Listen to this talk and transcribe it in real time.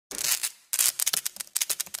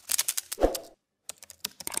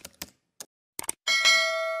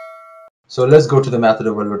So let's go to the method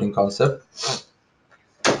overloading concept.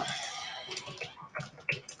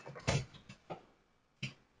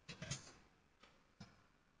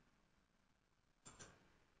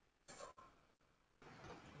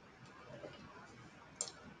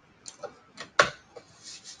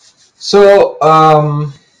 So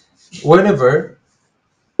whenever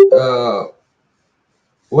uh,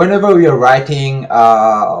 whenever we are writing,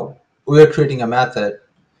 we are creating a method,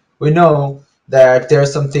 we know that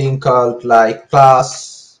there's something called like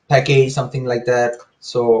class, package, something like that.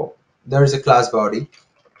 So there is a class body,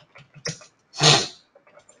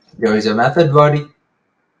 there is a method body.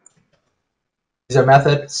 These are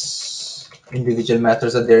methods, individual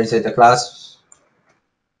methods are there inside the class,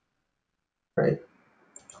 right?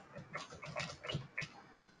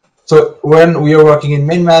 So when we are working in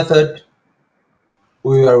main method,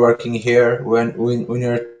 we are working here. When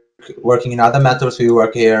you're working in other methods, we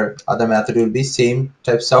work here. Other method will be same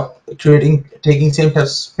types of taking same type of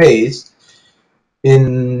space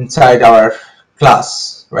inside our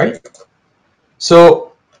class, right?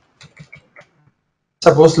 So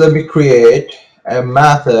suppose let me create a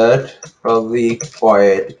method, probably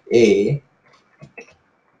void a.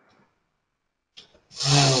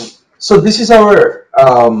 So this is our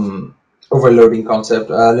overloading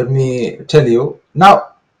concept. Let me tell you now.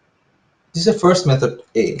 This is the first method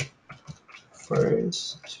a.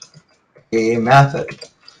 First a method.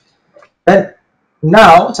 And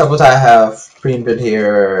now suppose I have printed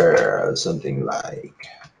here something like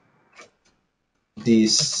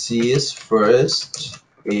this is first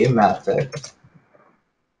a method.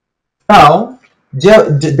 Now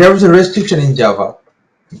there is a restriction in Java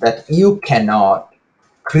that you cannot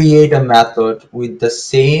create a method with the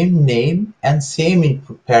same name and same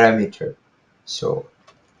input parameter. So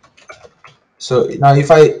now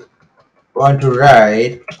if I want to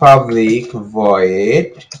write public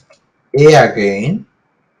void a again,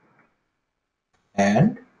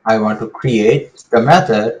 and I want to create the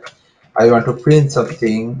method, I want to print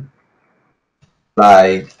something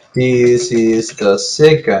like this is the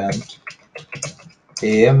second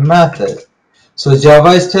a method. So Java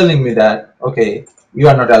is telling me that, okay, you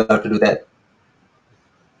are not allowed to do that.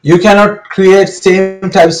 You cannot create same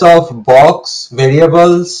types of box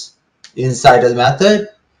variables inside a method,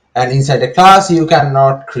 and inside a class you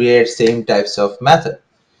cannot create same types of method.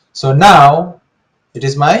 So now it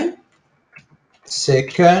is my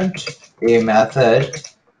second a method.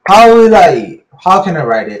 How can I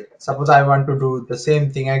write it? Suppose I want to do the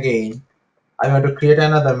same thing again. I want to create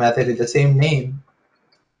another method with the same name.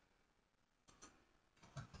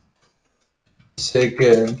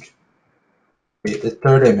 Second, the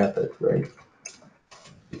third a method, right?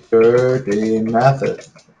 Third a method.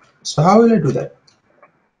 So how will I do that?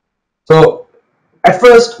 So at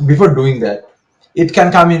first, before doing that, it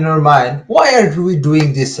can come in your mind, why are we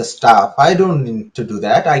doing this stuff? I don't need to do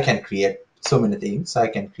that. I can create so many things. I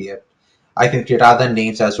can create other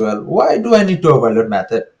names as well. Why do I need to overload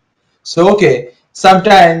method? So okay,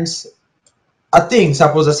 sometimes a thing,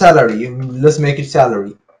 suppose a salary, let's make it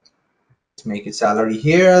salary. Let's make it salary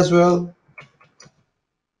here as well.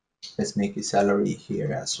 Let's make it salary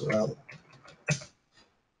here as well.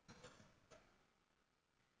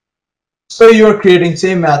 So you're creating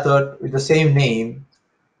same method with the same name,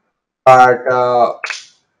 but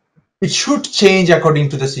it should change according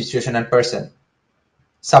to the situation and person.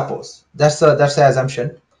 Suppose that's the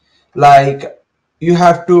assumption. Like you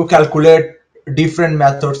have to calculate different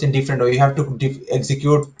methods in different way. You have to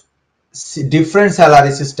execute different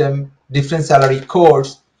salary system, different salary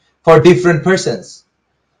codes for different persons.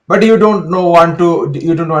 But you don't want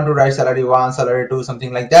to write salary 1, salary 2,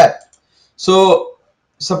 something like that. So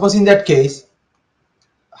suppose in that case,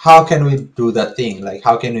 how can we do that thing? Like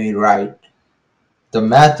how can we write the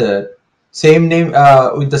method same name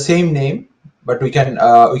with the same name, but we can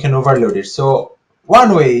overload it. So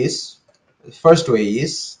first way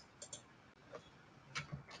is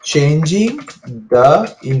changing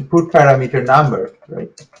the input parameter number,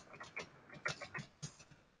 right?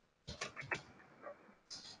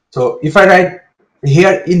 So if I write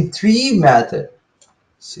here in 3 method,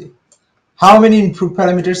 see how many input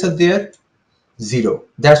parameters are there? 0.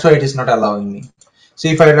 That's why it is not allowing me. So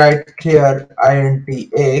if I write here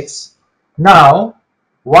intx, now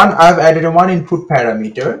I've added one input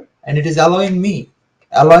parameter and it is allowing me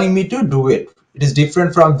to do it. It is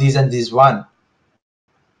different from this and this one.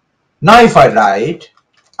 Now if I write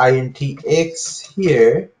intx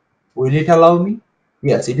here, will it allow me?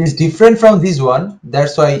 Yes, it is different from this one.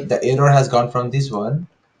 That's why the error has gone from this one,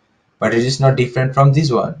 but it is not different from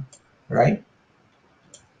this one, right?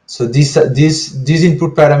 So this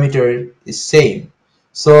input parameter is same.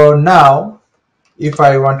 So now if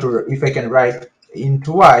I can write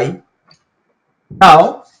into y,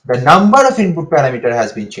 now the number of input parameter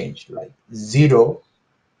has been changed, like 0,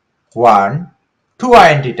 1 to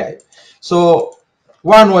int type. So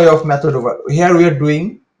one way of method over here, we are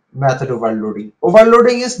doing method overloading.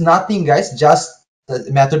 Overloading is nothing, guys, just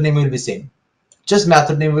the method name will be same. Just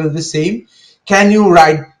method name will be same. Can you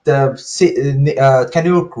write the can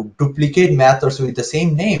you duplicate methods with the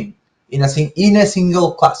same name in a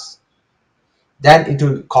single class? Then it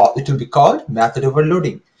will be called method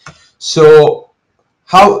overloading. So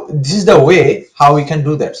how this is the way how we can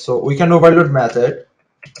do that. So we can overload method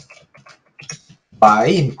by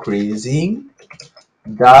the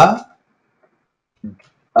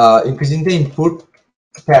increasing the input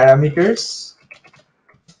parameters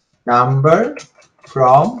number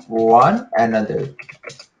from one another,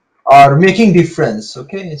 or making difference.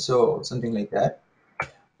 Okay, so something like that.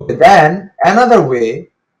 Okay, then another way,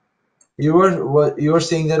 you were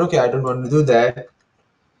saying that, okay, I don't want to do that.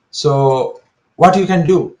 So what you can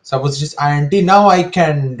do, suppose it is int, now I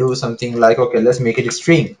can do something like, okay, let's make it a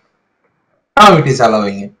string. Now it is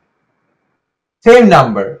allowing it. Same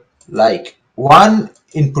number, like one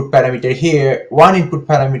input parameter here.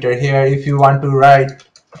 If you want to write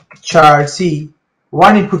chart C,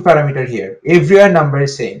 one input parameter here. Everywhere number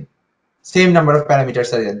is same number of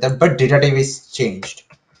parameters are there, but data type is changed.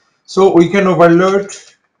 So we can overload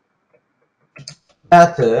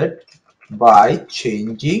method by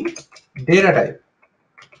changing data type.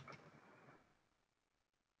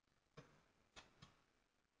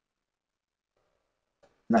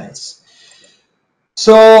 Nice.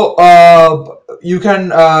 So you can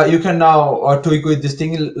now tweak with this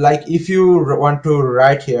thing. Like if you want to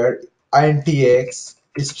write here intx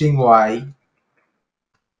string y.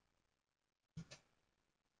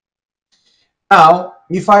 Now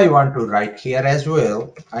if I want to write here as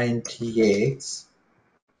well intx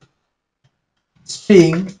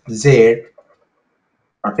string z,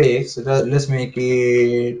 not x, so let's make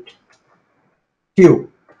it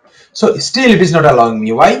q. So still it is not allowing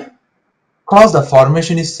me. Why? Because the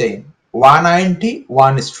formation is same, one int,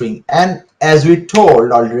 one string. And as we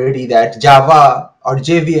told already that Java or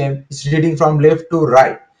JVM is reading from left to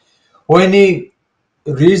right. When he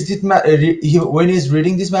reads this when he's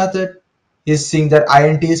reading this method, he's seeing that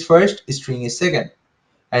int is first, string is second.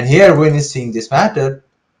 And here when he's seeing this method,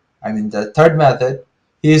 I mean the third method,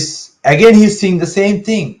 he's seeing the same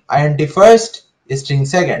thing, int first, string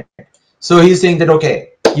second. So he's saying that,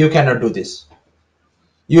 okay, you cannot do this.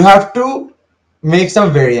 You have to make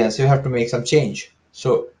some variance, you have to make some change.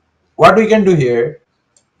 So what we can do here,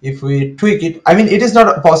 if we tweak it, I mean it is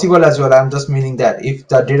not possible as well, I'm just meaning that if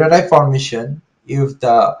the data type formation, if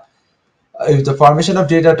the formation of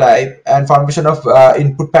data type and formation of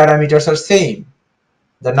input parameters are same,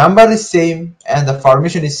 the number is same and the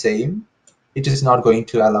formation is same, it is not going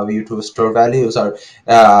to allow you to store values or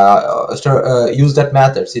use that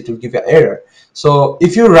methods. It will give you error. So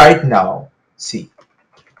if you write now, see,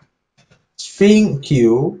 string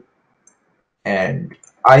q and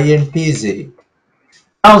intz,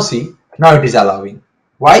 now see, now it is allowing.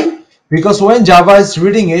 Why? Because when Java is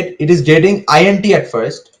reading it, it is getting int at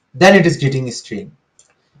first, then it is getting string.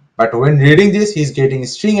 But when reading this, he's getting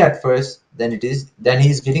string at first, then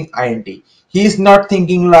he's getting int. He is not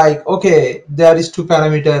thinking like, okay, there is two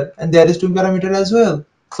parameter and there is two parameter as well.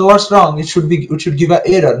 So what's wrong? It should give an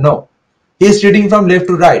error. No. He is reading from left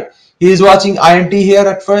to right. He is watching int here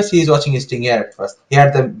at first, he is watching string here at first.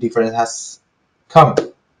 Here the difference has come.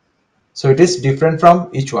 So it is different from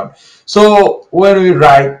each one. So when we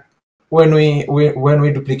write, when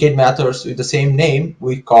we duplicate methods with the same name,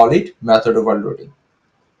 we call it method overloading.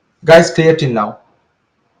 Guys, clear till now?